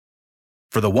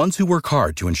For the ones who work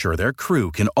hard to ensure their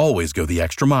crew can always go the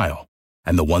extra mile,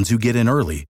 and the ones who get in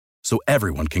early so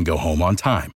everyone can go home on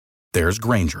time, there's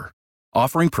Grainger,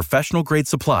 offering professional-grade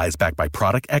supplies backed by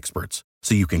product experts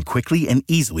so you can quickly and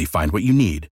easily find what you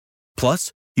need.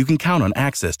 Plus, you can count on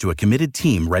access to a committed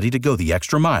team ready to go the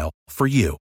extra mile for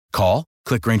you. Call,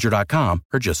 click Grainger.com,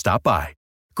 or just stop by.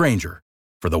 Grainger,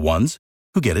 for the ones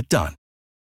who get it done.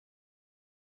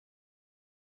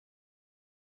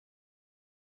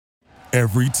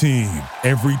 Every team,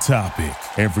 every topic,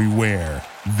 everywhere.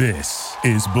 This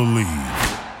is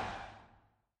Believe.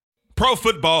 Pro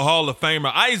Football Hall of Famer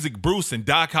Isaac Bruce and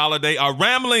Doc Holliday are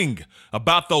rambling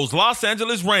about those Los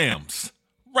Angeles Rams.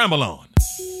 Ramble on.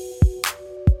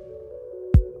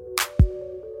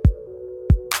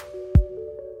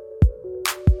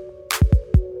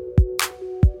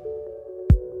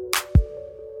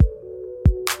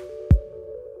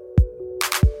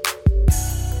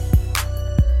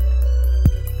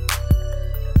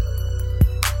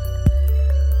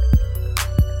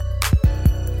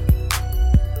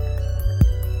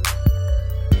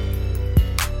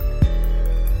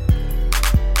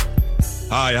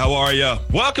 Hi, how are you?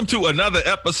 Welcome to another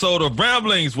episode of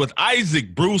Ramblings with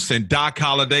Isaac Bruce and Doc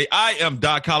Holliday. I am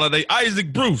Doc Holliday.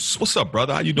 Isaac Bruce, what's up,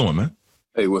 brother? How you doing, man?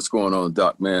 Hey, what's going on,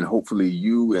 Doc, man? Hopefully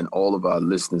you and all of our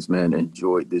listeners, man,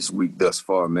 enjoyed this week thus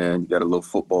far, man. You got a little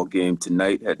football game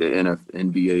tonight at the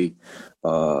NBA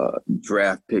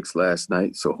draft picks last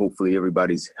night. So hopefully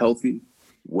everybody's healthy,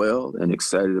 well, and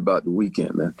excited about the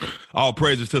weekend, man. All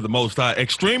praises to the Most High.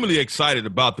 Extremely excited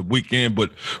about the weekend,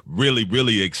 but really,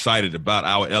 really excited about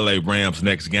our LA Rams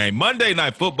next game. Monday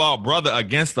Night Football, brother,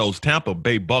 against those Tampa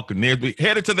Bay Buccaneers. We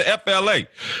headed to the FLA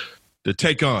to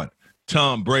take on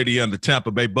Tom Brady and the Tampa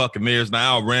Bay Buccaneers.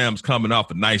 Now our Rams coming off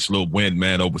a nice little win,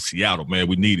 man, over Seattle, man.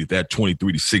 We needed that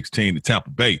 23-16. The Tampa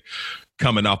Bay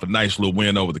coming off a nice little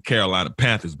win over the Carolina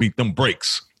Panthers, beat them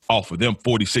brakes off of them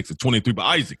 46-23. But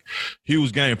Isaac,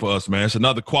 huge game for us, man. It's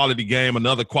another quality game,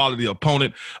 another quality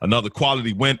opponent, another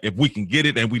quality win if we can get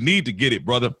it, and we need to get it,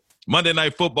 brother. Monday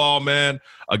Night Football, man,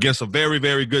 against a very,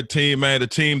 very good team, man, a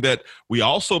team that we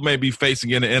also may be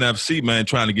facing in the NFC, man,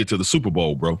 trying to get to the Super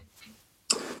Bowl, bro.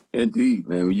 Indeed,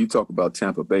 man. When you talk about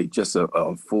Tampa Bay, just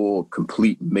a full,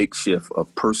 complete makeshift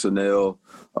of personnel,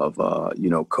 of,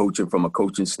 coaching from a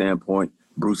coaching standpoint.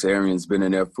 Bruce Arians been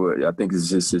in there for, I think it's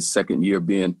just his second year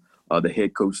being the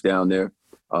head coach down there.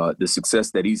 The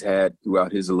success that he's had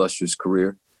throughout his illustrious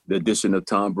career, the addition of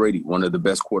Tom Brady, one of the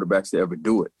best quarterbacks to ever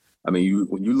do it. I mean,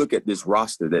 when you look at this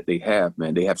roster that they have,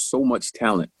 man, they have so much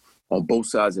talent on both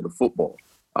sides of the football,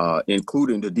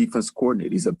 including the defensive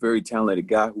coordinator. He's a very talented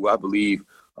guy who I believe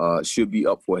should be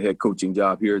up for a head coaching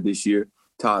job here this year,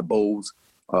 Todd Bowles.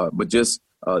 But just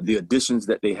the additions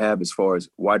that they have as far as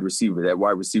wide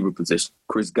receiver position,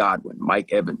 Chris Godwin,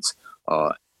 Mike Evans,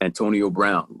 Antonio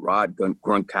Brown, Rod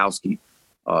Gronkowski.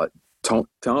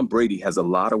 Tom Brady has a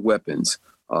lot of weapons.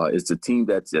 It's a team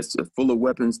that's full of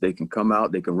weapons. They can come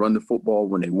out, they can run the football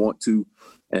when they want to,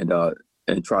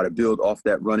 and try to build off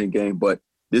that running game. But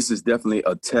this is definitely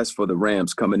a test for the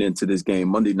Rams coming into this game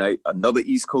Monday night. Another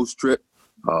East Coast trip.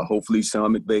 Hopefully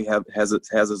Sean McVay has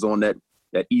us on that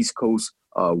East Coast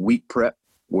week prep,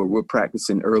 where we're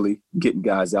practicing early, getting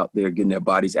guys out there, getting their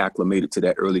bodies acclimated to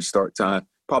that early start time.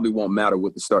 Probably won't matter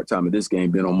with the start time of this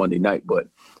game being on Monday night, but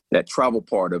that travel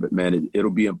part of it, man, it'll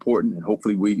be important, and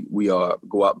hopefully we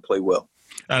go out and play well.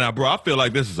 And, bro, I feel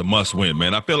like this is a must-win,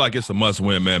 man. I feel like it's a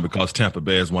must-win, man, because Tampa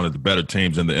Bay is one of the better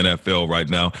teams in the NFL right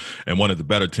now and one of the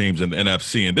better teams in the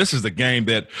NFC. And this is the game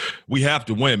that we have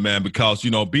to win, man, because,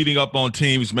 beating up on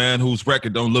teams, man, whose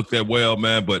record don't look that well,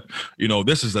 man. But,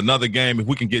 this is another game. If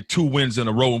we can get 2 wins in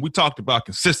a row, and we talked about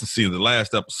consistency in the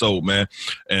last episode, man,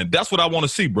 and that's what I want to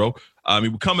see, bro. I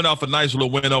mean, we're coming off a nice little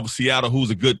win over Seattle,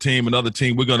 who's a good team, another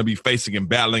team we're going to be facing and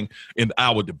battling in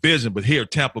our division. But here,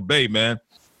 Tampa Bay, man,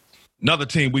 another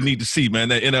team we need to see, man,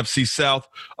 that NFC South,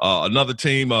 another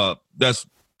team that's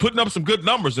putting up some good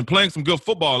numbers and playing some good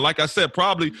football. And like I said,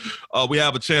 probably we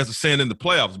have a chance of staying in the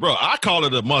playoffs. Bro, I call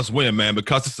it a must-win, man,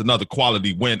 because it's another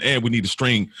quality win, and we need to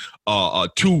string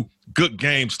 2 good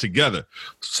games together.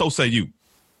 So say you.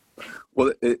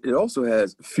 Well, it also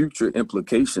has future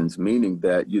implications, meaning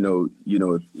that,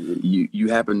 if you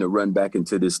happen to run back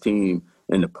into this team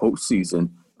in the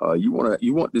postseason, you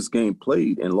want this game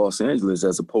played in Los Angeles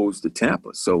as opposed to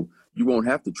Tampa. So you won't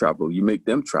have to travel. You make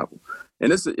them travel.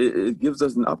 And it gives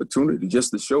us an opportunity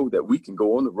just to show that we can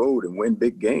go on the road and win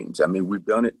big games. I mean, we've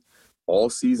done it all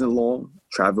season long,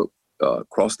 traveled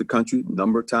across the country a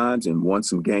number of times and won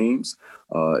some games.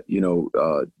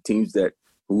 Teams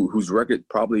whose record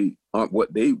probably aren't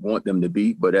what they want them to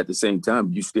be, but at the same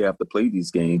time, you still have to play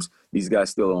these games. These guys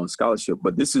still on scholarship.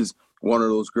 But this is one of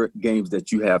those great games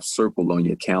that you have circled on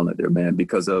your calendar, man,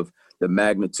 because of the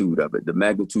magnitude of it, the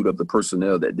magnitude of the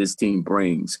personnel that this team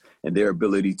brings and their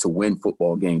ability to win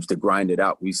football games, to grind it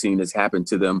out. We've seen this happen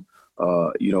to them,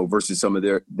 versus some of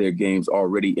their games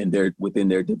already within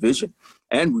their division.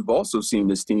 And we've also seen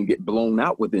this team get blown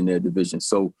out within their division.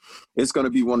 So it's going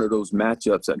to be one of those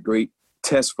matchups, a great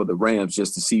test for the Rams,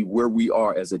 just to see where we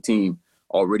are as a team,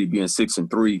 already being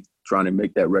 6-3, trying to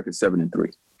make that record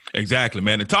 7-3. Exactly,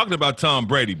 man. And talking about Tom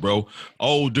Brady, bro,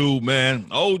 old dude, man.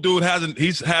 Old dude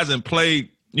hasn't played,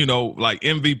 like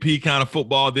MVP kind of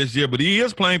football this year, but he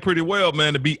is playing pretty well,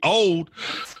 man. To be old,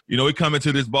 he come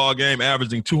into this ball game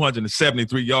averaging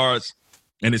 273 yards.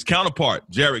 And his counterpart,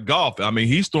 Jared Goff, I mean,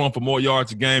 he's throwing for more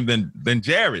yards a game than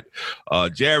Jared.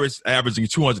 Jared's averaging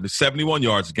 271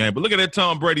 yards a game. But look at that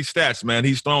Tom Brady stats, man.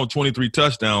 He's thrown 23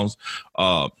 touchdowns,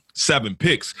 7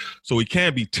 picks, so he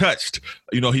can be touched.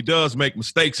 He does make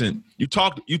mistakes. And you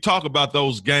talk about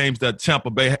those games that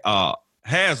Tampa Bay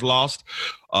has lost.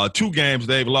 2 games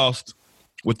they've lost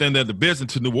within their division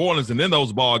to New Orleans, and in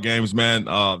those ball games, man,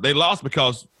 they lost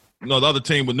because the other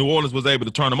team with New Orleans was able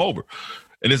to turn them over.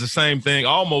 And it's the same thing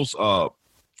almost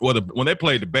when they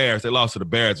played the Bears, they lost to the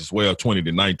Bears as well,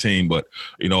 20-19. But,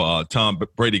 Tom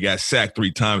Brady got sacked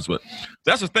 3 times. But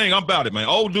that's the thing about it, man.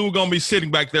 Old dude going to be sitting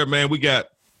back there, man. We got,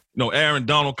 Aaron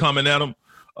Donald coming at him.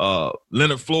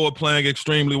 Leonard Floyd playing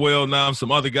extremely well now.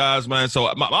 Some other guys, man.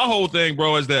 So my whole thing,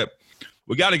 bro, is that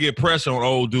we got to get pressure on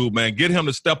old dude, man. Get him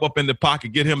to step up in the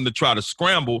pocket, get him to try to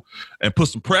scramble and put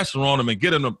some pressure on him and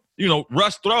get him to,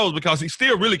 rush throws, because he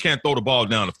still really can't throw the ball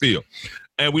down the field.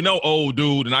 And we know old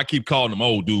dude, and I keep calling him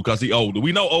old dude because he old.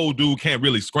 We know old dude can't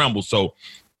really scramble. So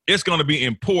it's going to be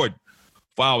important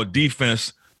for our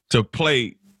defense to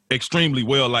play extremely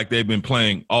well like they've been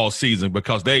playing all season,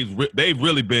 because they've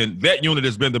really been – that unit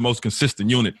has been the most consistent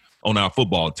unit on our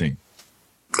football team.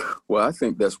 Well, I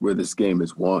think that's where this game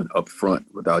is won, up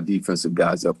front, with our defensive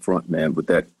guys up front, man, with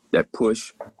that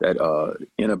push, that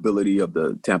inability of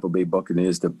the Tampa Bay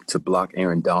Buccaneers to block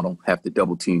Aaron Donald, have to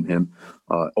double team him,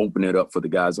 open it up for the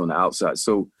guys on the outside.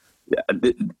 So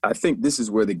I think this is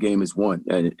where the game is won.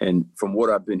 And from what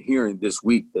I've been hearing this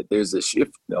week, that there's a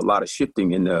lot of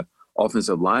shifting in the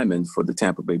offensive linemen for the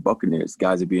Tampa Bay Buccaneers.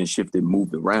 Guys are being shifted,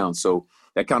 moved around. So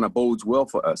that kind of bodes well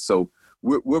for us. So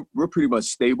we're pretty much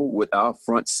stable with our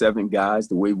front 7 guys,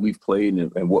 the way we've played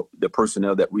and what the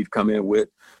personnel that we've come in with,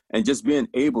 and just being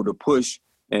able to push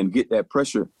and get that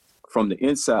pressure from the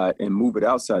inside and move it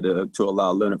outside to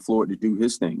allow Leonard Floyd to do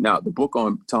his thing. Now, the book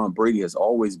on Tom Brady has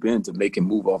always been to make him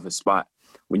move off his spot.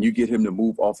 When you get him to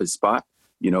move off his spot,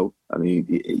 he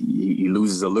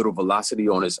loses a little velocity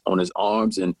on his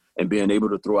arms and being able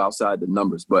to throw outside the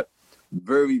numbers. But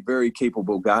very, very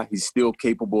capable guy. He's still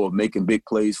capable of making big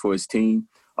plays for his team.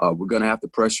 We're going to have to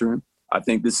pressure him. I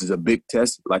think this is a big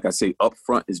test. Like I say, up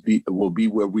front will be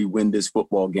where we win this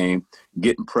football game.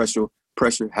 Getting pressure,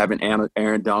 having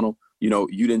Aaron Donald. You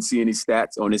didn't see any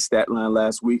stats on his stat line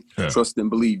last week. Yeah. Trust and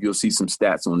believe you'll see some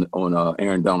stats on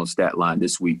Aaron Donald's stat line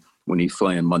this week when he's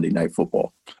playing Monday Night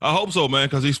Football. I hope so, man,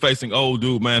 because he's facing old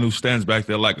dude, man, who stands back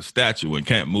there like a statue and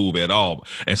can't move at all.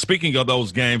 And speaking of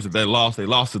those games that they lost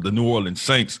to the New Orleans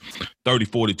Saints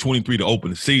 30-40-23 to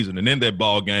open the season. And in that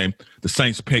ball game, the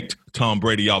Saints picked Tom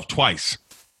Brady off twice,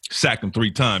 sacked him 3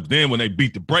 times. Then when they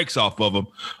beat the brakes off of him,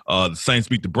 the Saints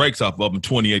beat the brakes off of him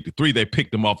 28-3. They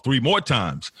picked him off 3 more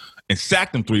times and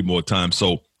sacked him 3 more times.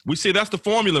 So we see that's the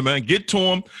formula, man. Get to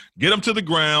him, get him to the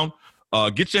ground,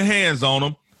 get your hands on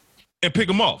him, and pick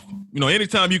them off.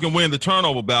 Anytime you can win the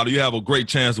turnover battle, you have a great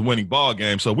chance of winning ball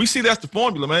games. So we see that's the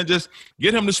formula, man. Just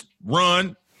get him to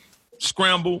run,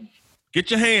 scramble, get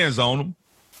your hands on him,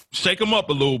 shake him up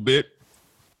a little bit,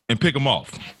 and pick him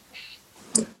off.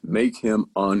 Make him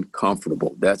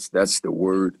uncomfortable. That's the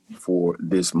word for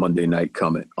this Monday night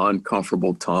coming.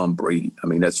 Uncomfortable Tom Brady. I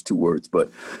mean, that's 2 words,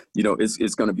 but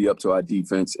it's going to be up to our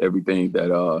defense. Everything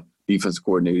that defense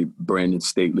coordinator Brandon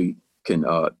Staley can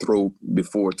throw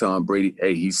before Tom Brady.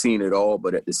 Hey, he's seen it all,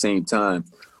 but at the same time,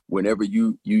 whenever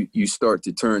you start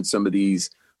to turn some of these,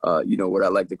 what I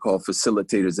like to call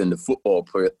facilitators into football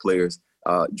players,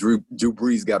 Drew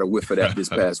Brees got a whiff of that this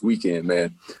past weekend,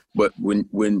 man. But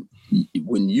when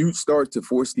you start to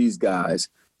force these guys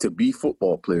to be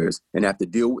football players and have to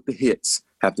deal with the hits,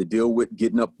 have to deal with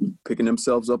getting up, picking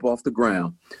themselves up off the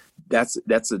ground, that's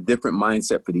a different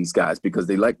mindset for these guys, because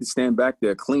they like to stand back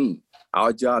there clean.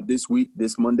 Our job this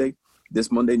Monday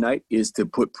night, is to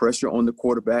put pressure on the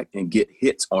quarterback and get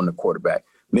hits on the quarterback.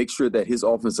 make sure that his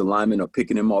offensive linemen are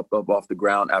picking him up off the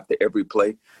ground after every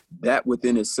play. That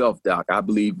within itself, Doc, I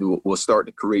believe will start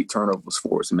to create turnovers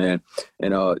for us, man.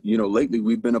 And, lately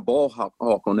we've been a ball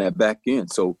hawk on that back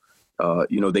end. So,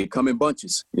 they come in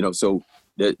bunches, so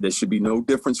there should be no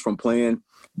difference from playing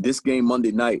this game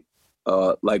Monday night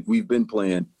like we've been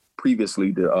playing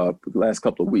previously the last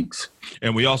couple of weeks.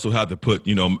 And we also have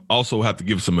to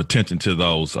give some attention to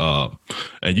those,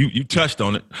 and you touched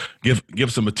on it,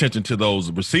 give some attention to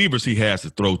those receivers he has to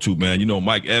throw to, man.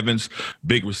 Mike Evans,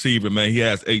 big receiver, man. He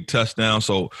has 8 touchdowns,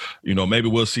 so, maybe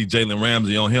we'll see Jalen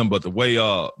Ramsey on him. But the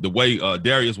way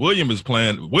Darius Williams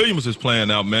is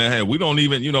playing out, man, hey, we don't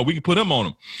even, we can put him on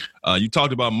him. You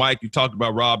talked about Mike, you talked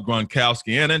about Rob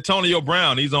Gronkowski, and Antonio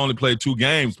Brown. He's only played 2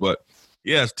 games, but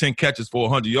he has 10 catches for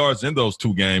 100 yards in those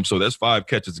 2 games. So that's 5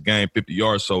 catches a game, 50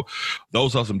 yards. So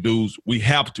those are some dudes we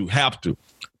have to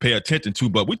pay attention to.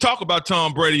 But we talk about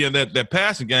Tom Brady and that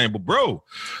passing game. But, bro,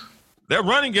 that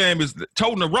running game is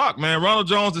toting the rock, man. Ronald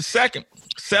Jones is second,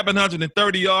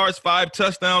 730 yards, 5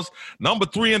 touchdowns, number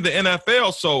 3 in the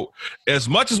NFL. So as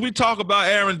much as we talk about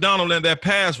Aaron Donald and that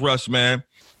pass rush, man,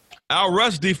 our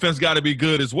rush defense got to be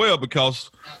good as well, because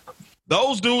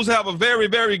those dudes have a very,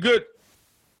 very good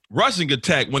rushing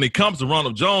attack when it comes to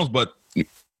Ronald Jones, but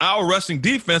our rushing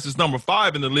defense is number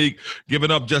 5 in the league,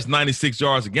 giving up just 96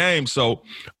 yards a game. So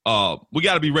we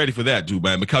got to be ready for that, dude,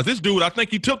 man, because this dude, I think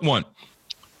he took one.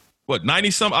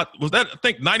 90-some? Was that, I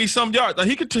think, 90-some yards?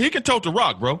 He can tote the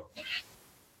rock, bro.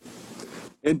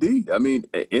 Andy, I mean,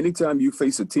 anytime you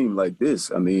face a team like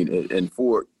this, I mean, and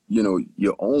for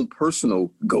your own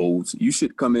personal goals, you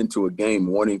should come into a game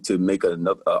wanting to make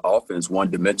another offense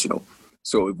one-dimensional.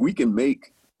 So if we can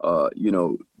make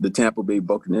the Tampa Bay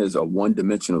Buccaneers are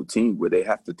one-dimensional team where they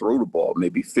have to throw the ball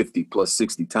maybe 50 plus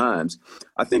 60 times,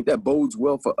 I think that bodes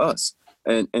well for us.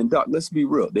 And Doc, let's be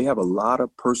real. They have a lot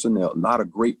of personnel, a lot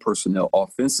of great personnel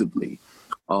offensively.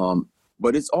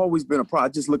 But it's always been a problem. I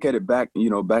just look at it back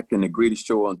in the Greatest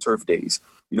Show on Turf days.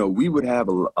 We would have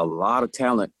a lot of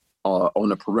talent on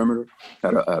the perimeter,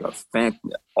 had a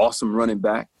awesome running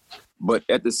back. But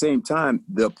at the same time,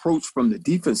 the approach from the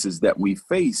defenses that we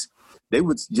face, they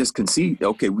would just concede,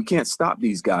 okay, we can't stop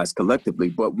these guys collectively,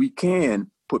 but we can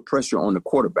put pressure on the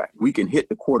quarterback. We can hit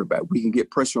the quarterback. We can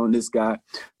get pressure on this guy,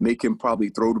 make him probably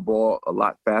throw the ball a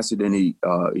lot faster than he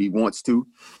wants to.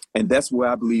 And that's where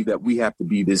I believe that we have to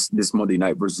be this Monday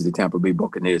night versus the Tampa Bay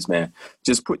Buccaneers, man.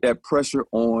 Just put that pressure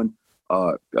on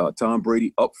Tom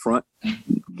Brady up front,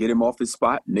 get him off his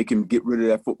spot, make him get rid of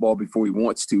that football before he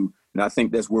wants to. And I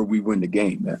think that's where we win the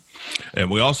game, man.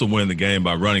 And we also win the game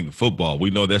by running the football. We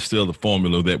know that's still the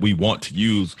formula that we want to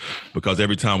use, because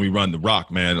every time we run the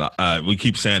rock, man, we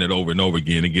keep saying it over and over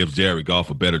again. It gives Jared Goff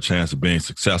a better chance of being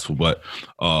successful. But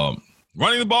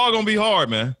running the ball going to be hard,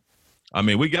 man. I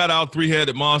mean, we got our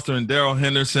 3-headed monster in Darrell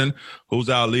Henderson, who's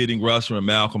our leading rusher, and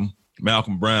Malcolm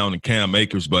Brown and Cam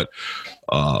Akers. But,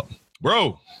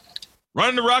 bro,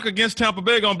 running the rock against Tampa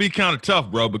Bay going to be kind of tough,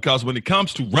 bro, because when it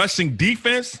comes to rushing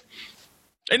defense,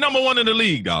 they number 1 in the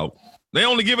league, dog. They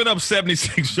only giving up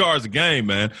 76 yards a game,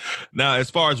 man. Now, as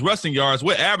far as rushing yards,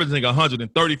 we're averaging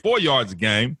 134 yards a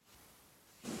game.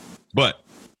 But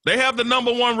they have the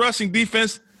number 1 rushing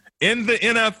defense in the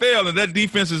NFL, and that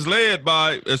defense is led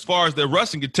by, as far as their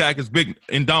rushing attack, is big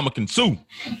Ndamukong Suh,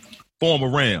 former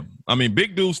Ram. I mean,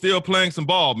 big dude still playing some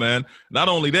ball, man. Not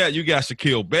only that, you got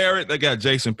Shaquille Barrett. They got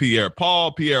Jason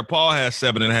Pierre-Paul. Pierre-Paul has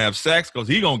 7.5 sacks because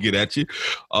he's going to get at you.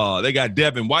 They got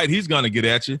Devin White. He's going to get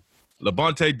at you.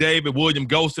 Levante David, William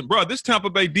Golston. Bro, this Tampa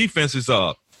Bay defense is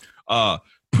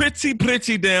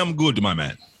pretty damn good, my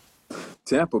man.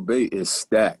 Tampa Bay is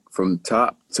stacked from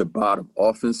top to bottom,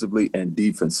 offensively and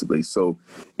defensively. So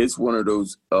it's one of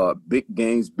those big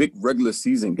games, big regular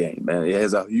season game, man. It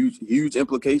has a huge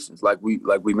implications, like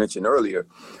we mentioned earlier,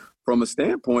 from a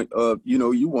standpoint of,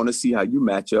 you want to see how you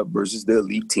match up versus the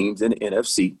elite teams in the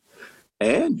NFC.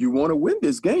 And you want to win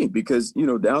this game because,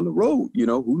 down the road,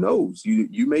 who knows?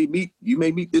 You may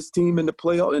meet this team in the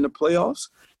playoffs.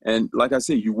 And like I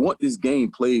said, you want this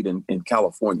game played in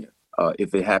California.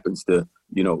 If it happens to,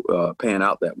 pan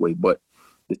out that way. But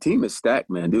the team is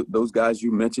stacked, man. Those guys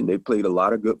you mentioned, they played a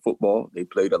lot of good football. They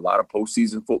played a lot of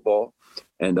postseason football.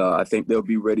 And I think they'll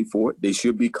be ready for it. They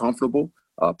should be comfortable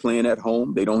playing at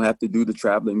home. They don't have to do the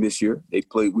traveling this year. We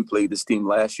played this team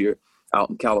last year out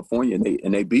in California,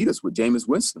 and they beat us with Jameis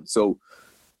Winston. So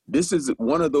this is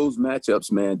one of those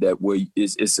matchups, man, that where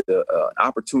it's an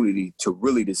opportunity to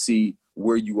really see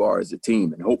where you are as a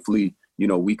team. And hopefully,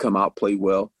 we come out, play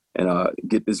well, and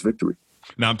get this victory.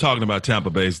 Now, I'm talking about Tampa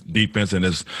Bay's defense, and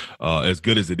it's as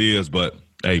good as it is. But,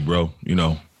 hey, bro,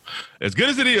 as good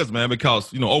as it is, man,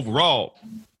 because, overall,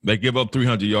 They give up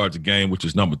 300 yards a game, which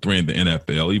is number 3 in the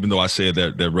NFL, even though I said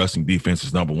that their rushing defense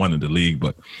is number 1 in the league.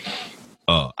 But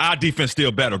our defense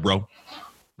still better, bro,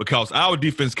 because our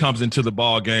defense comes into the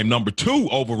ball game number 2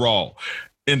 overall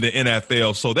in the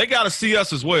NFL. So they got to see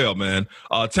us as well, man.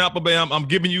 Tampa Bay, I'm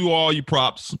giving you all your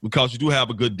props because you do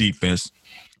have a good defense,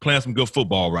 playing some good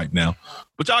football right now.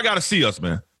 But y'all got to see us,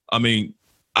 man. I mean,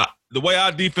 the way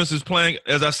our defense is playing,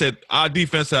 as I said, our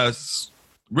defense has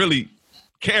really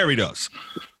carried us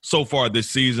so far this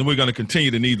season. We're going to continue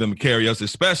to need them to carry us,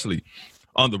 especially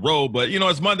on the road. But, you know,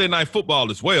 it's Monday Night Football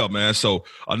as well, man. So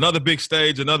another big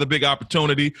stage, another big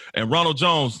opportunity. And Ronald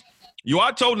Jones, you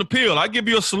are toting the pill. I give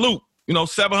you a salute. You know,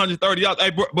 730 yards.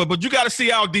 Hey, but you got to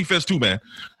see our defense too, man.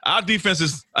 Our defense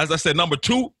is, as I said, number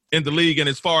 2 in the league. And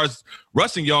as far as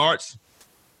rushing yards,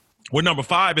 we're number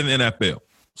 5 in the NFL.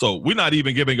 So we're not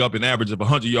even giving up an average of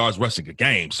 100 yards rushing a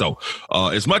game. So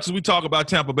as much as we talk about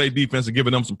Tampa Bay defense and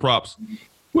giving them some props,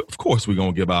 of course we're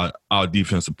going to give our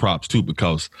defensive props too,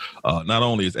 because not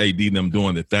only is AD them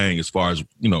doing the thing as far as,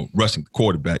 you know, rushing the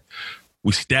quarterback,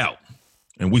 we stout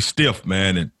and we stiff,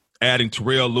 man, and adding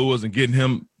Terrell Lewis and getting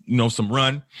him, you know, some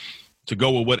run to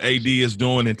go with what AD is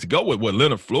doing and to go with what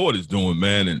Leonard Floyd is doing,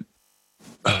 man. And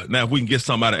now if we can get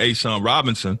something out of A'Shawn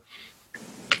Robinson,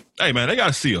 hey, man, they got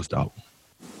to see us, dog.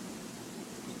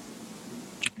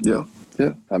 Yeah.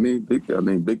 I mean,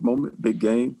 big moment, big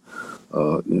game.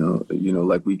 You know,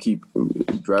 like we keep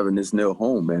driving this nail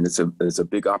home, man. It's a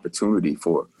big opportunity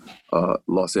for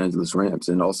Los Angeles Rams,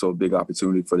 and also a big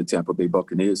opportunity for the Tampa Bay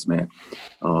Buccaneers, man.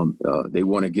 They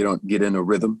want to get in a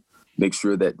rhythm, make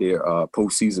sure that they're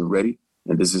postseason ready,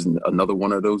 and this is another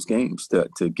one of those games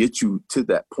to get you to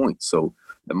that point. So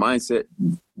the mindset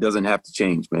doesn't have to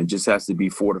change, man. It just has to be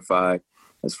fortified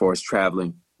as far as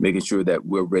traveling, making sure that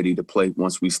we're ready to play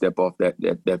once we step off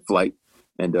that flight.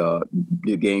 And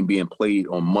the game being played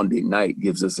on Monday night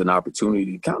gives us an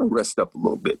opportunity to kind of rest up a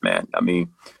little bit, man. I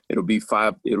mean, it'll be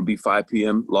 5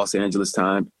 p.m. Los Angeles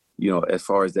time, you know, as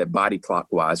far as that body clock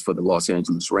wise for the Los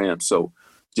Angeles Rams. So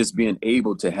just being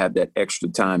able to have that extra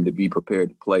time to be prepared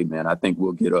to play, man, I think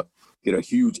we'll get a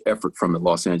huge effort from the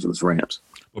Los Angeles Rams.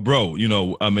 Well, bro, you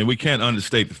know, I mean, we can't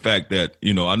understate the fact that,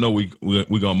 you know, I know we're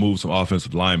going to move some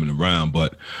offensive linemen around,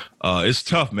 but it's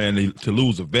tough, man, to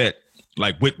lose a vet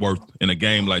like Whitworth in a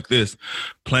game like this,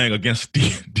 playing against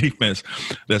defense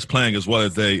that's playing as well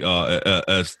as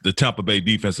as the Tampa Bay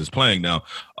defense is playing now.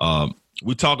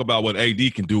 We talk about what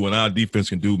AD can do and our defense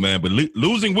can do, man, but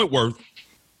losing Whitworth,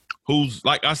 who's,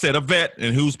 like I said, a vet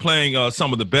and who's playing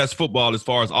some of the best football as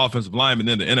far as offensive linemen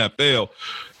in the NFL,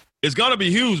 is going to be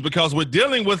huge because we're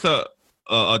dealing with a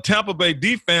Tampa Bay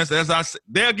defense. As I said,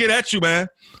 they'll get at you, man.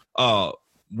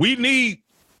 We need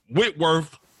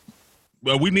Whitworth.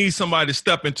 Well, we need somebody to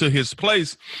step into his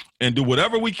place and do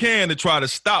whatever we can to try to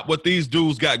stop what these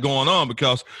dudes got going on,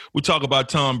 because we talk about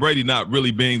Tom Brady not really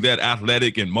being that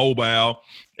athletic and mobile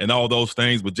and all those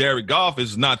things, but Jared Goff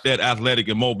is not that athletic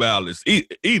and mobile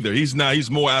either.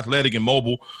 He's more athletic and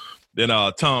mobile than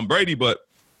Tom Brady, but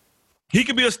he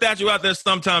can be a statue out there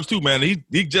sometimes too, man.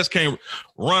 He just can't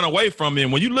run away from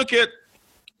him. When you look at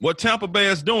what Tampa Bay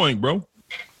is doing, bro,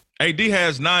 AD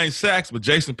has 9 sacks, but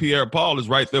Jason Pierre-Paul is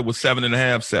right there with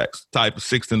 7.5 sacks, tied for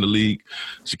 6th in the league.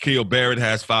 Shaquille Barrett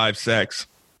has 5 sacks,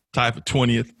 tied for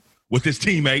 20th, with his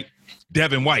teammate,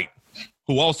 Devin White,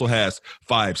 who also has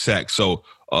 5 sacks. So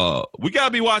we got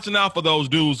to be watching out for those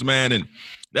dudes, man. And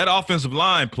that offensive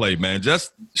line play, man,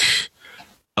 just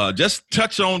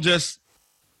touch on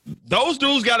those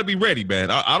dudes got to be ready,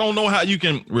 man. I don't know how you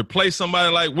can replace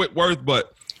somebody like Whitworth,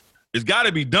 but it's got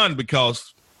to be done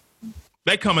because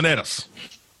they coming at us.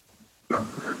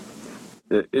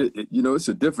 You know, it's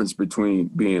a difference between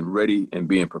being ready and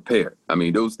being prepared. I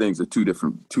mean, those things are two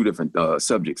different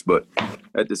subjects. But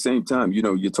at the same time, you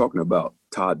know, you're talking about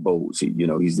Todd Bowles.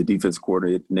 He's the defense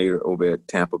coordinator over at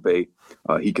Tampa Bay.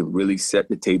 He can really set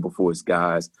the table for his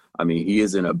guys. I mean, he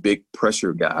isn't a big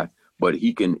pressure guy, but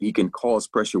he can cause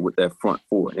pressure with that front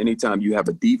four. Anytime you have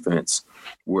a defense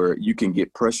where you can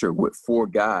get pressure with 4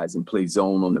 guys and play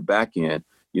zone on the back end,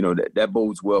 you know, that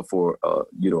bodes well for, a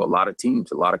lot of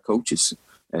teams, a lot of coaches.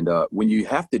 And when you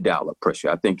have to dial up pressure,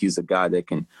 I think he's a guy that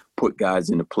can put guys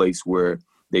in a place where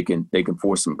they can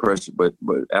force some pressure. But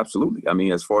absolutely, I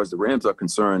mean, as far as the Rams are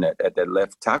concerned at that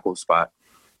left tackle spot,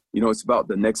 you know, it's about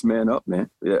the next man up, man.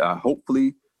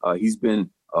 Hopefully he's been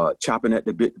chopping at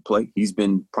the bit to play. He's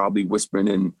been probably whispering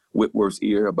in Whitworth's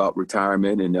ear about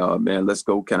retirement and, man, let's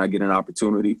go. Can I get an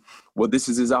opportunity? Well, this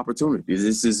is his opportunity.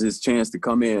 This is his chance to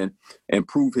come in and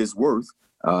prove his worth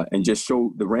and just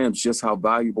show the Rams just how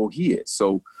valuable he is.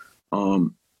 So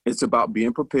it's about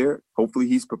being prepared. Hopefully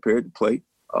he's prepared to play.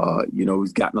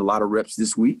 He's gotten a lot of reps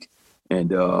this week, and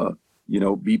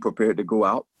be prepared to go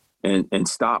out and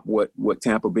stop what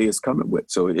Tampa Bay is coming with.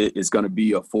 So it's going to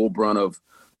be a full brunt of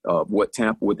what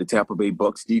the Tampa Bay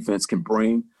Bucs defense can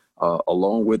bring,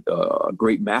 along with a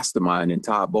great mastermind in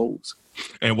Todd Bowles.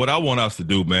 And what I want us to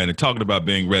do, man, and talking about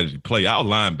being ready to play, our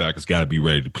linebackers got to be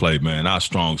ready to play, man, our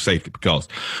strong safety, because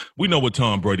we know what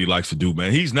Tom Brady likes to do,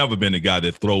 man. He's never been the guy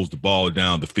that throws the ball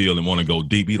down the field and want to go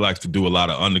deep. He likes to do a lot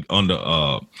of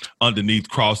underneath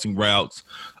crossing routes,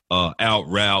 out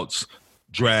routes,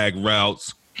 drag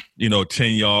routes,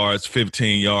 10 yards,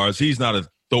 15 yards. He's not a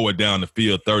throw it down the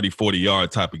field 30,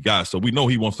 40-yard type of guy. So we know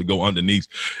he wants to go underneath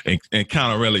and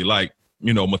kind of really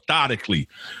methodically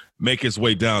make his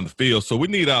way down the field. So we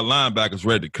need our linebackers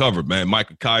ready to cover, man.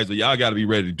 Micah Kiser, y'all got to be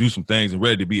ready to do some things and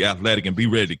ready to be athletic and be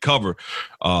ready to cover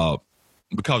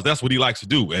because that's what he likes to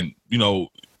do. And,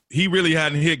 he really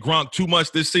hadn't hit Gronk too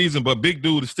much this season, but big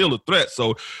dude is still a threat.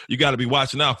 So you got to be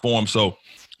watching out for him. So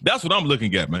that's what I'm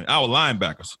looking at, man. Our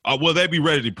linebackers, will they be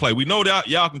ready to play? We know that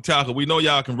y'all can tackle. We know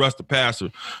y'all can rush the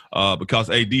passer because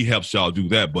AD helps y'all do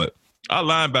that. But our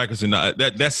linebackers and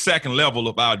that second level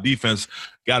of our defense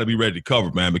got to be ready to cover,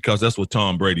 man, because that's what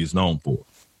Tom Brady is known for.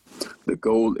 The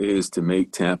goal is to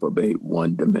make Tampa Bay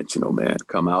one-dimensional, man.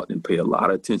 Come out and pay a lot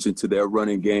of attention to their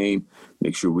running game.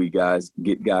 Make sure we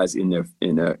get guys in their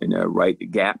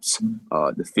right gaps.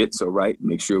 The fits are right.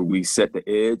 Make sure we set the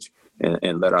edge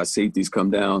and let our safeties come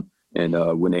down and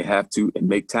when they have to and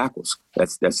make tackles.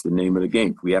 That's the name of the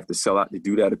game. We have to sell out to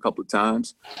do that a couple of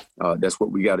times. That's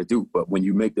what we got to do. But when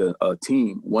you make a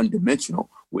team one-dimensional,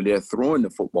 where they're throwing the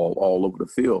football all over the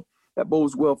field, that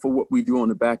bodes well for what we do on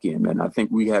the back end, man. I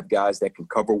think we have guys that can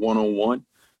cover one-on-one.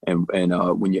 And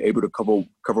when you're able to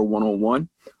cover one-on-one,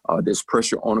 there's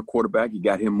pressure on a quarterback. You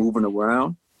got him moving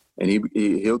around, and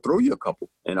he'll throw you a couple.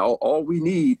 And all we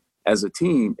need as a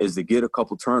team is to get a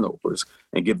couple turnovers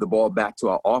and give the ball back to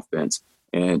our offense.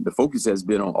 And the focus has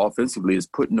been on offensively is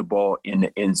putting the ball in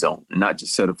the end zone and not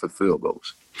just set up for field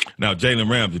goals. Now, Jalen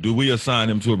Ramsey, do we assign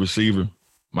him to a receiver?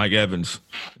 Mike Evans,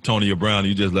 Antonio Brown,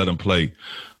 you just let him play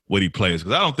what he plays?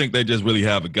 Because I don't think they just really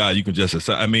have a guy you can just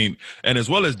assign. I mean, and as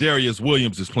well as Darius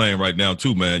Williams is playing right now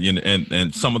too, man,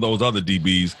 and some of those other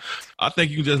DBs, I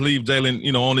think you can just leave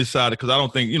Jalen, on this side, because I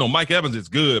don't think, Mike Evans is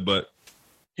good, but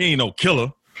he ain't no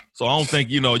killer. So I don't think,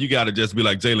 you got to just be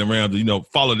like Jalen Ramsey,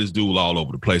 follow this dude all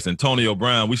over the place. Antonio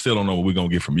Brown, we still don't know what we're going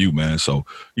to get from you, man. So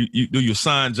you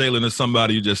sign Jalen to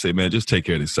somebody, you just say, man, just take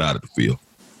care of this side of the field.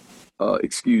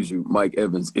 Excuse you, Mike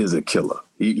Evans is a killer.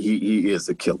 He is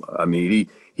a killer. I mean,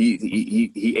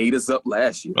 he ate us up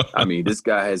last year. I mean, this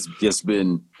guy has just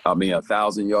been,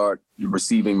 1,000-yard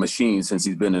receiving machine since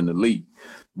he's been in the league.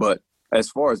 But as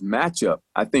far as matchup,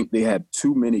 I think they have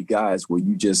too many guys where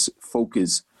you just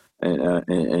focus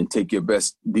and take your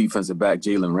best defensive back,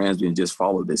 Jalen Ramsey, and just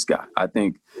follow this guy. I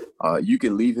think you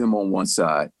can leave him on one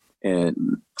side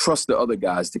and trust the other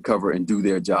guys to cover and do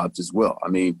their jobs as well. I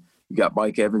mean, you got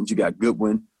Mike Evans, you got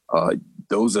Goodwin.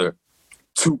 Those are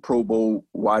two Pro Bowl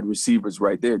wide receivers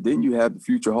right there. Then you have the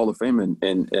future Hall of Famer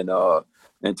and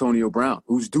Antonio Brown,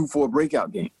 who's due for a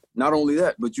breakout game. Not only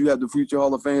that, but you have the future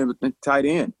Hall of Famer tight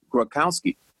end,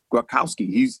 Gronkowski.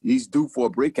 He's due for a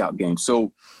breakout game.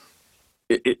 So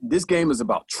this game is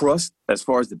about trust as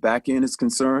far as the back end is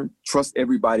concerned. Trust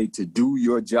everybody to do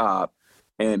your job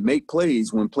and make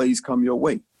plays when plays come your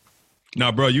way. Now,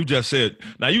 bro, you just said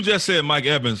Mike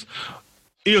Evans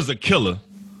is a killer,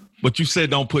 but you said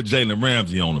don't put Jalen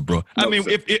Ramsey on him, bro. No, I mean,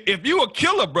 if you a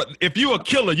killer, bro,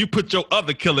 you put your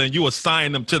other killer and you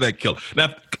assign them to that killer.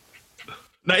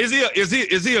 Now is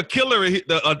he a killer?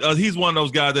 Or he's one of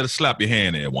those guys that'll slap your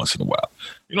hand there once in a while.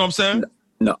 You know what I'm saying?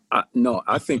 No.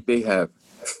 I think they have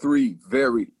three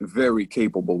very, very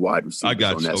capable wide receivers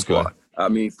on that squad. I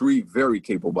mean, three very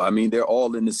capable. I mean, they're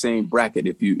all in the same bracket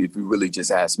if you really just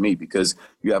ask me, because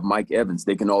you have Mike Evans.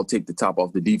 They can all take the top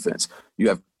off the defense. You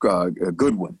have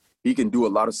Goodwin. He can do a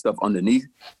lot of stuff underneath,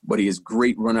 but he is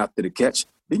great run after the catch.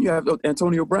 Then you have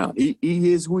Antonio Brown. He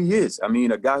is who he is. I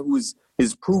mean, a guy who is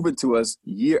proven to us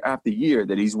year after year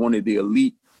that he's one of the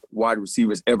elite wide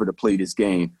receivers ever to play this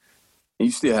game. And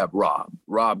you still have Rob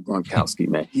Gronkowski,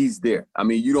 man. He's there. I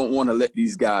mean, you don't want to let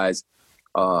these guys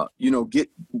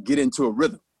get into a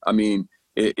rhythm. I mean,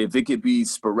 if it could be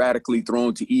sporadically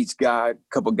thrown to each guy,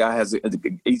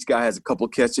 each guy has a couple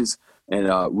catches,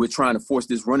 and we're trying to force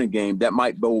this running game, that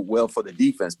might bode well for the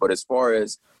defense. But as far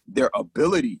as their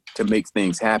ability to make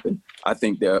things happen, I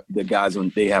think the guys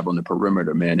they have on the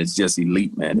perimeter, man, it's just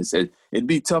elite, man. It'd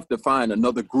be tough to find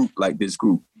another group like this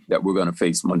group that we're going to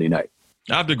face Monday night.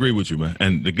 I have to agree with you, man.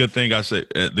 And the good thing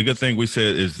we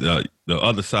said is the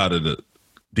other side of the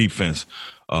defense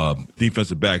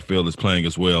defensive backfield is playing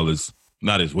as well as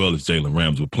not as well as Jalen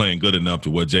Ramsey, but playing good enough to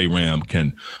where J. Ram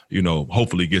can,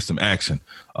 hopefully get some action.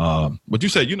 But you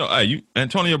said, hey,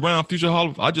 Antonio Brown, future Hall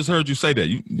of I just heard you say that.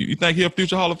 You think he's a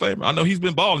future Hall of Famer? I know he's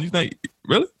been balling. You think,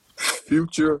 really?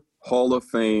 Future Hall of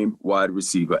Fame wide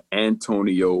receiver,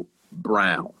 Antonio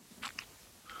Brown.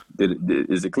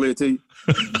 Is it clear to you?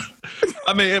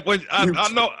 I mean,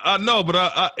 I know,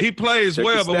 but he plays Check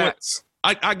well. But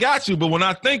I got you, but when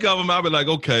I think of him, I'll be like,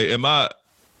 okay,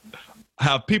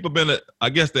 have people been?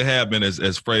 I guess they have been as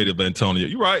afraid of Antonio.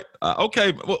 You're right.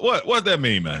 Okay, what does that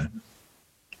mean, man?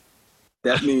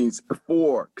 That means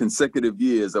 4 consecutive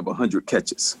years of 100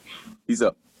 catches. He's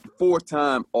a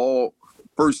 4-time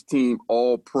first-team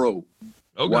All-Pro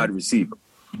wide receiver.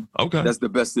 Okay, that's the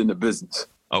best in the business.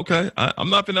 Okay, I'm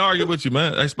not going to argue with you,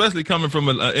 man. Especially coming from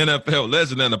an NFL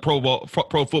legend and a Pro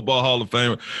Football Hall of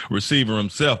Fame receiver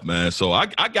himself, man. So I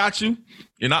got you.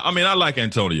 And I like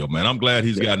Antonio, man. I'm glad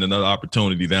he's gotten another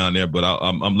opportunity down there, but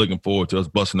I'm looking forward to us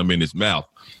busting him in his mouth.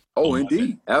 Oh,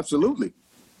 indeed, absolutely.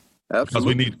 Because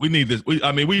we need this.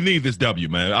 We need this W,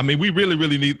 man. I mean, we really,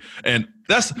 really need. And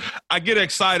I get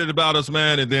excited about us,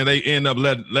 man, and then they end up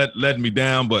letting me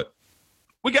down. But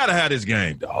we got to have this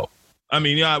game, dog. I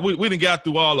mean, we done got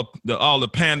through all the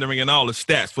pandering and all the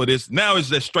stats for this. Now it's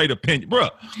just straight opinion, bro.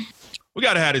 We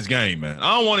got to have this game, man.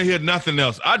 I don't want to hear nothing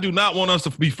else. I do not want us to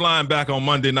be flying back on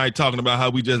Monday night talking about how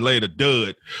we just laid a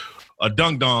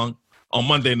dong on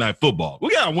Monday Night Football. We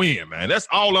got to win, man. That's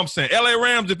all I'm saying. LA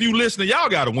Rams, if you listening, y'all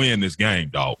got to win this game,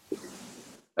 dog.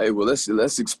 Hey, well,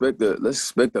 let's expect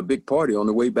a big party on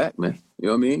the way back, man. You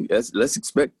know what I mean? Let's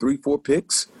expect 3-4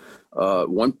 picks,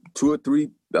 1, 2 or 3,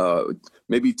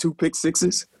 maybe 2 pick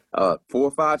sixes, 4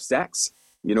 or 5 sacks.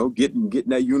 Getting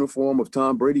that uniform of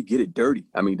Tom Brady, get it dirty.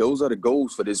 I mean, those are the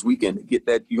goals for this weekend, to get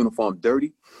that uniform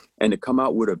dirty and to come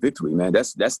out with a victory, man.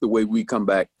 That's the way we come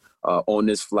back on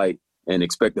this flight and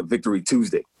expect a victory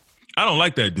Tuesday. I don't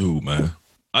like that dude, man.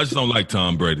 I just don't like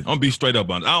Tom Brady. I'm going to be straight up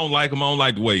on it. I don't like him. I don't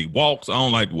like the way he walks. I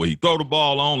don't like the way he throw the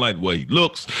ball. I don't like the way he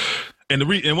looks. And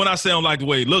when I say I don't like the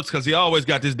way he looks, because he always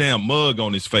got this damn mug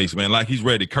on his face, man, like he's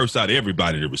ready to curse out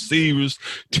everybody, the receivers,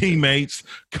 teammates,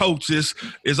 coaches.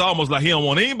 It's almost like he don't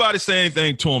want anybody to say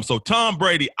anything to him. So, Tom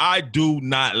Brady, I do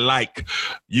not like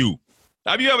you.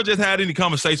 Have you ever just had any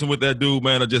conversation with that dude,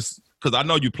 man, or just – because I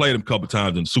know you played him a couple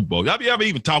times in the Super Bowl. Have you ever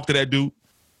even talked to that dude?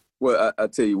 Well, I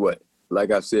tell you what,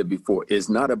 like I've said before, it's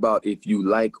not about if you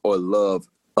like or love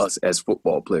us as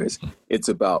football players. It's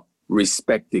about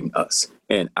respecting us.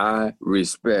 And I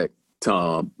respect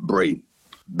Tom Brady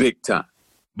big time.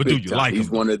 But do you like him? He's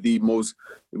one of the most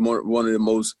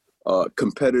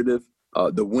competitive,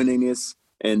 the winningest,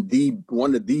 and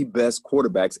one of the best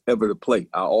quarterbacks ever to play.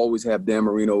 I always have Dan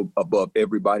Marino above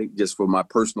everybody, just for my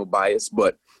personal bias.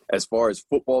 But as far as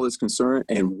football is concerned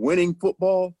and winning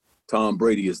football, Tom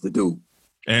Brady is the dude.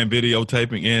 And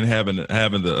videotaping and having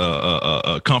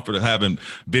the comfort of having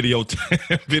videotape.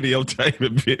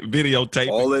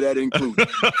 All of that included.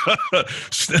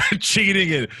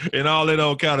 Cheating and all that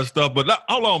old kind of stuff. But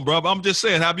hold on, bro. I'm just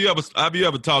saying, have you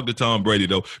ever talked to Tom Brady,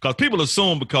 though? Because people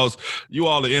assume because you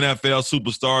all the NFL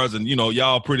superstars and,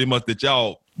 y'all pretty much that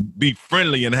y'all be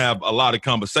friendly and have a lot of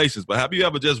conversations. But have you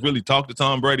ever just really talked to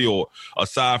Tom Brady, or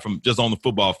aside from just on the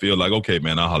football field, like, okay,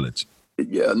 man, I'll holler at you?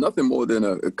 Yeah, nothing more than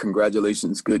a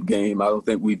congratulations, good game. I don't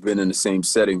think we've been in the same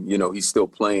setting. He's still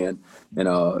playing, and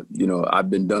I've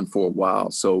been done for a while.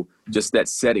 So just that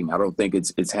setting, I don't think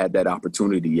it's had that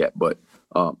opportunity yet. But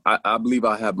I believe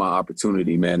I have my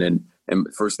opportunity, man.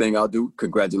 And first thing I'll do,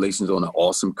 congratulations on an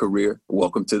awesome career.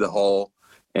 Welcome to the Hall,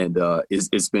 and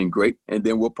it's been great. And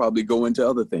then we'll probably go into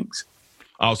other things.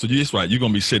 Oh, so that's right. You're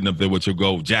gonna be sitting up there with your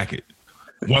gold jacket,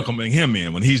 welcoming him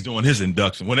in when he's doing his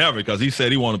induction, whenever, because he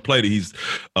said he wanted to play till he's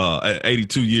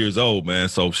 82 years old, man.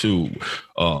 So, shoot.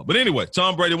 But anyway,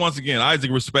 Tom Brady, once again, Isaac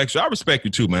respects you. I respect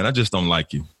you too, man. I just don't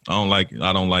like you. I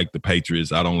don't like the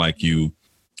Patriots. I don't like you.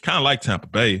 Kind of like Tampa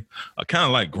Bay. I kind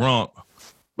of like Gronk,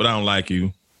 but I don't like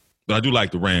you. But I do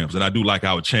like the Rams, and I do like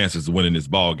our chances of winning this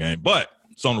ball game. But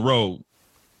it's on the road,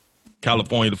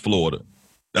 California to Florida.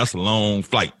 That's a long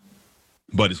flight,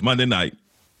 but it's Monday night.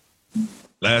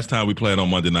 Last time we played on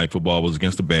Monday Night Football was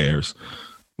against the Bears.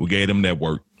 We gave them that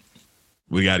work.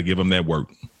 We got to give them that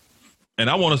work. And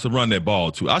I want us to run that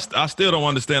ball, too. I still don't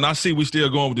understand. I see we still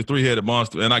going with the three-headed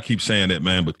monster, and I keep saying that,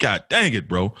 man. But, God dang it,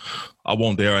 bro. I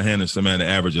want Darrell Henderson, man, to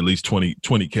average at least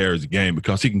 20 carries a game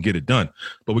because he can get it done.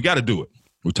 But we got to do it.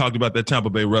 We talked about that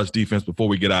Tampa Bay rush defense before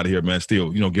we get out of here, man.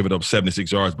 Still, giving up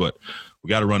 76 yards. But we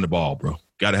got to run the ball, bro.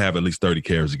 Got to have at least 30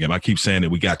 carries a game. I keep saying that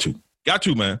we got to. Got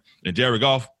to, man. And Jared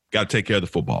Goff, got to take care of the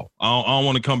football. I don't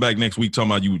want to come back next week talking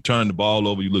about you turning the ball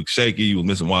over, you look shaky, you were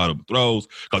missing wide open throws,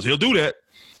 because he'll do that.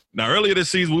 Now, earlier this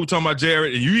season, we were talking about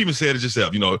Jared, and you even said it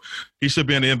yourself. He should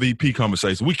be in the MVP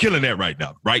conversation. We're killing that right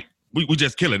now, right? We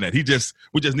just killing that. We just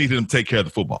needed him to take care of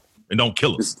the football and don't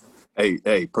kill us.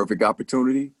 Hey, perfect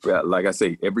opportunity. Like I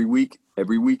say, every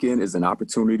weekend is an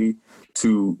opportunity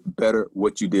to better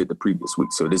what you did the previous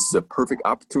week. So this is a perfect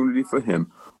opportunity for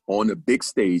him on the big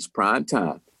stage, prime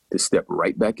time, to step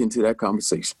right back into that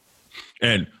conversation.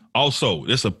 And also,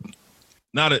 it's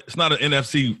not an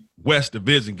NFC West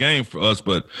Division game for us,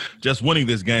 but just winning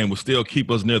this game will still keep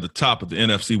us near the top of the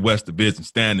NFC West Division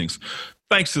standings,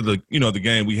 thanks to the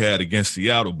game we had against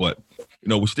Seattle. But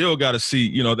we still got to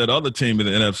see that other team in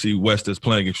the NFC West that's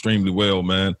playing extremely well,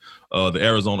 man. The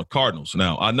Arizona Cardinals.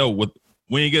 Now, I know we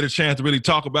didn't get a chance to really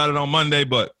talk about it on Monday,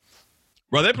 but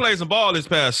bro, they played some ball this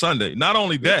past Sunday. Not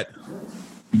only that,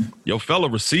 your fellow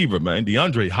receiver, man,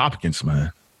 DeAndre Hopkins,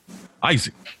 man,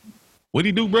 Isaac. What'd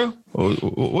he do, bro?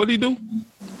 What'd he do?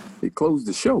 He closed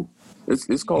the show.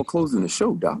 It's called closing the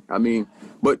show, Doc. I mean,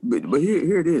 but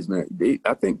here it is, man.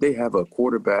 I think they have a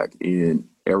quarterback in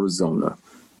Arizona,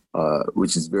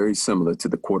 which is very similar to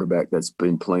the quarterback that's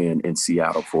been playing in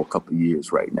Seattle for a couple of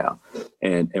years right now.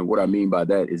 And what I mean by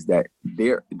that is that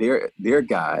they're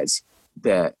guys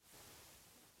that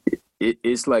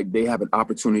it's like they have an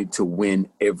opportunity to win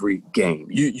every game.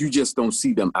 You just don't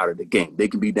see them out of the game. They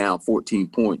can be down 14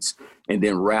 points and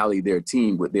then rally their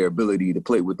team with their ability to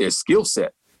play with their skill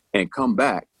set and come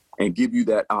back and give you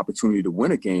that opportunity to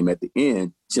win a game at the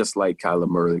end, just like Kyler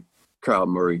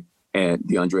Murray and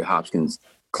DeAndre Hopkins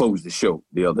closed the show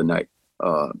the other night.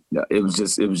 It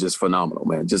was just phenomenal,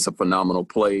 man. Just a phenomenal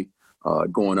play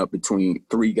going up between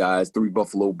three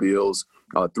Buffalo Bills,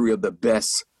 three of the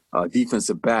best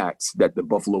defensive backs that the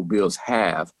Buffalo Bills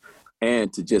have,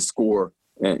 and to just score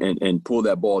and pull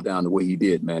that ball down the way he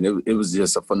did, man. It was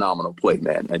just a phenomenal play,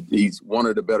 man. And he's one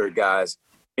of the better guys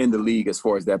in the league as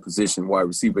far as that position, wide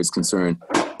receiver, is concerned.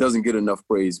 Doesn't get enough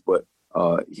praise, but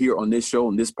here on this show,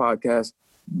 on this podcast,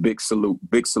 big salute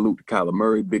to Kyler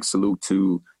Murray, big salute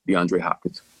to DeAndre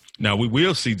Hopkins. Now, we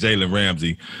will see Jalen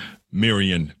Ramsey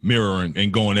mirroring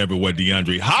and going everywhere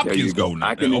DeAndre Hopkins go now.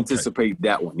 I can anticipate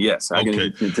that one. Yes, I can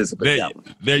anticipate that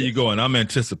one. There you go, and I'm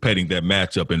anticipating that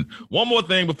matchup. And one more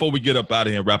thing before we get up out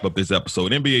of here and wrap up this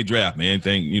episode. NBA draft, man.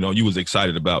 Anything you was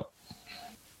excited about?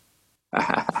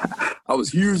 I was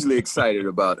hugely excited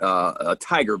about a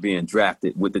Tiger being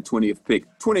drafted with the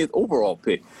 20th overall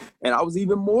pick. And I was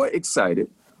even more excited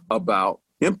about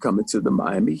him coming to the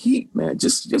Miami Heat, man.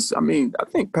 I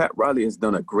think Pat Riley has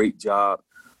done a great job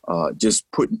just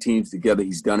putting teams together.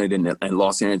 He's done it in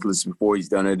Los Angeles before. He's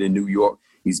done it in New York.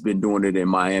 He's been doing it in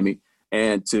Miami.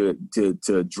 And to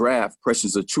draft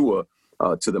Precious Achiuwa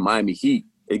to the Miami Heat,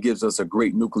 it gives us a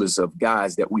great nucleus of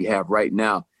guys that we have right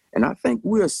now. And I think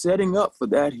we're setting up for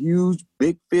that huge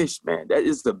big fish, man. That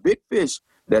is the big fish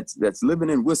that's living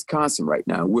in Wisconsin right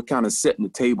now. We're kind of setting the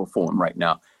table for him right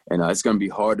now. And it's going to be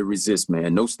hard to resist,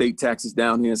 man. No state taxes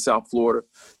down here in South Florida.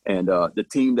 And the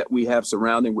team that we have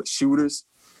surrounding with shooters,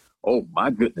 oh,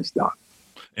 my goodness, Doc.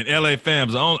 And LA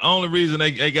fans, the only reason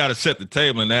they got to set the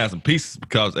table and add some pieces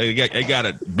because they got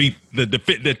to beat the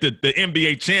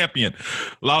NBA champion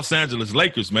Los Angeles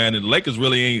Lakers, man. And the Lakers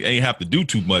really ain't have to do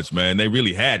too much, man. They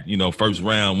really had, first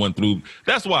round went through.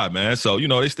 That's why, man. So,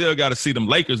 they still got to see them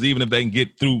Lakers even if they can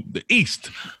get through the East.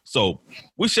 So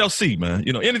we shall see, man.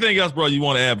 Anything else, bro, you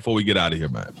want to add before we get out of here,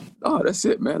 man? Oh, that's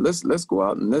it, man. Let's go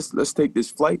out and let's take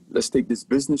this flight. Let's take this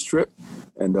business trip,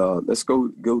 and let's go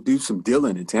do some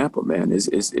dealing in Tampa, man.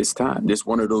 It's time. It's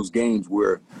one of those games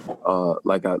where,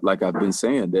 like I've been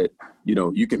saying, that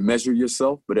you can measure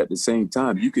yourself, but at the same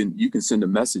time, you can send a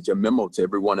memo to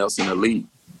everyone else in the league.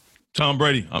 Tom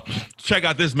Brady, check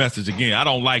out this message again. I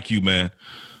don't like you, man.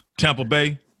 Tampa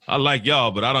Bay, I like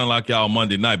y'all, but I don't like y'all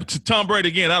Monday night. But Tom Brady,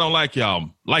 again, I don't like y'all.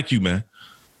 Like you, man.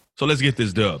 So let's get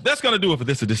this dub. That's going to do it for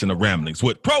this edition of Ramblings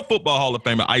with Pro Football Hall of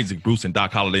Famer Isaac Bruce and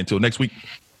Doc Holliday. Until next week,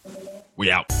 we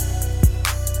out.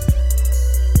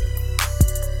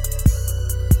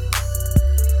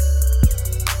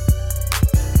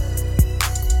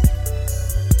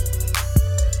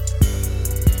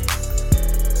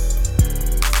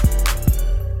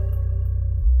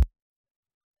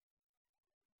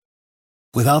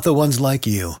 Without the ones like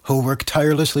you, who work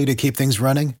tirelessly to keep things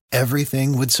running,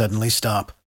 everything would suddenly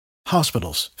stop.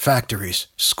 Hospitals, factories,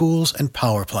 schools, and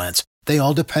power plants, they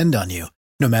all depend on you.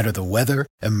 No matter the weather,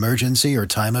 emergency, or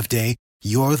time of day,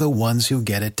 you're the ones who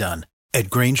get it done. At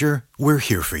Grainger, we're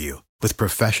here for you with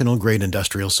professional-grade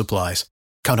industrial supplies.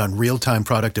 Count on real-time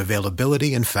product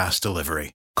availability and fast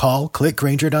delivery. Call, click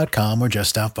Grainger.com, or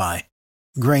just stop by.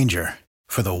 Grainger,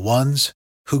 for the ones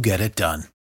who get it done.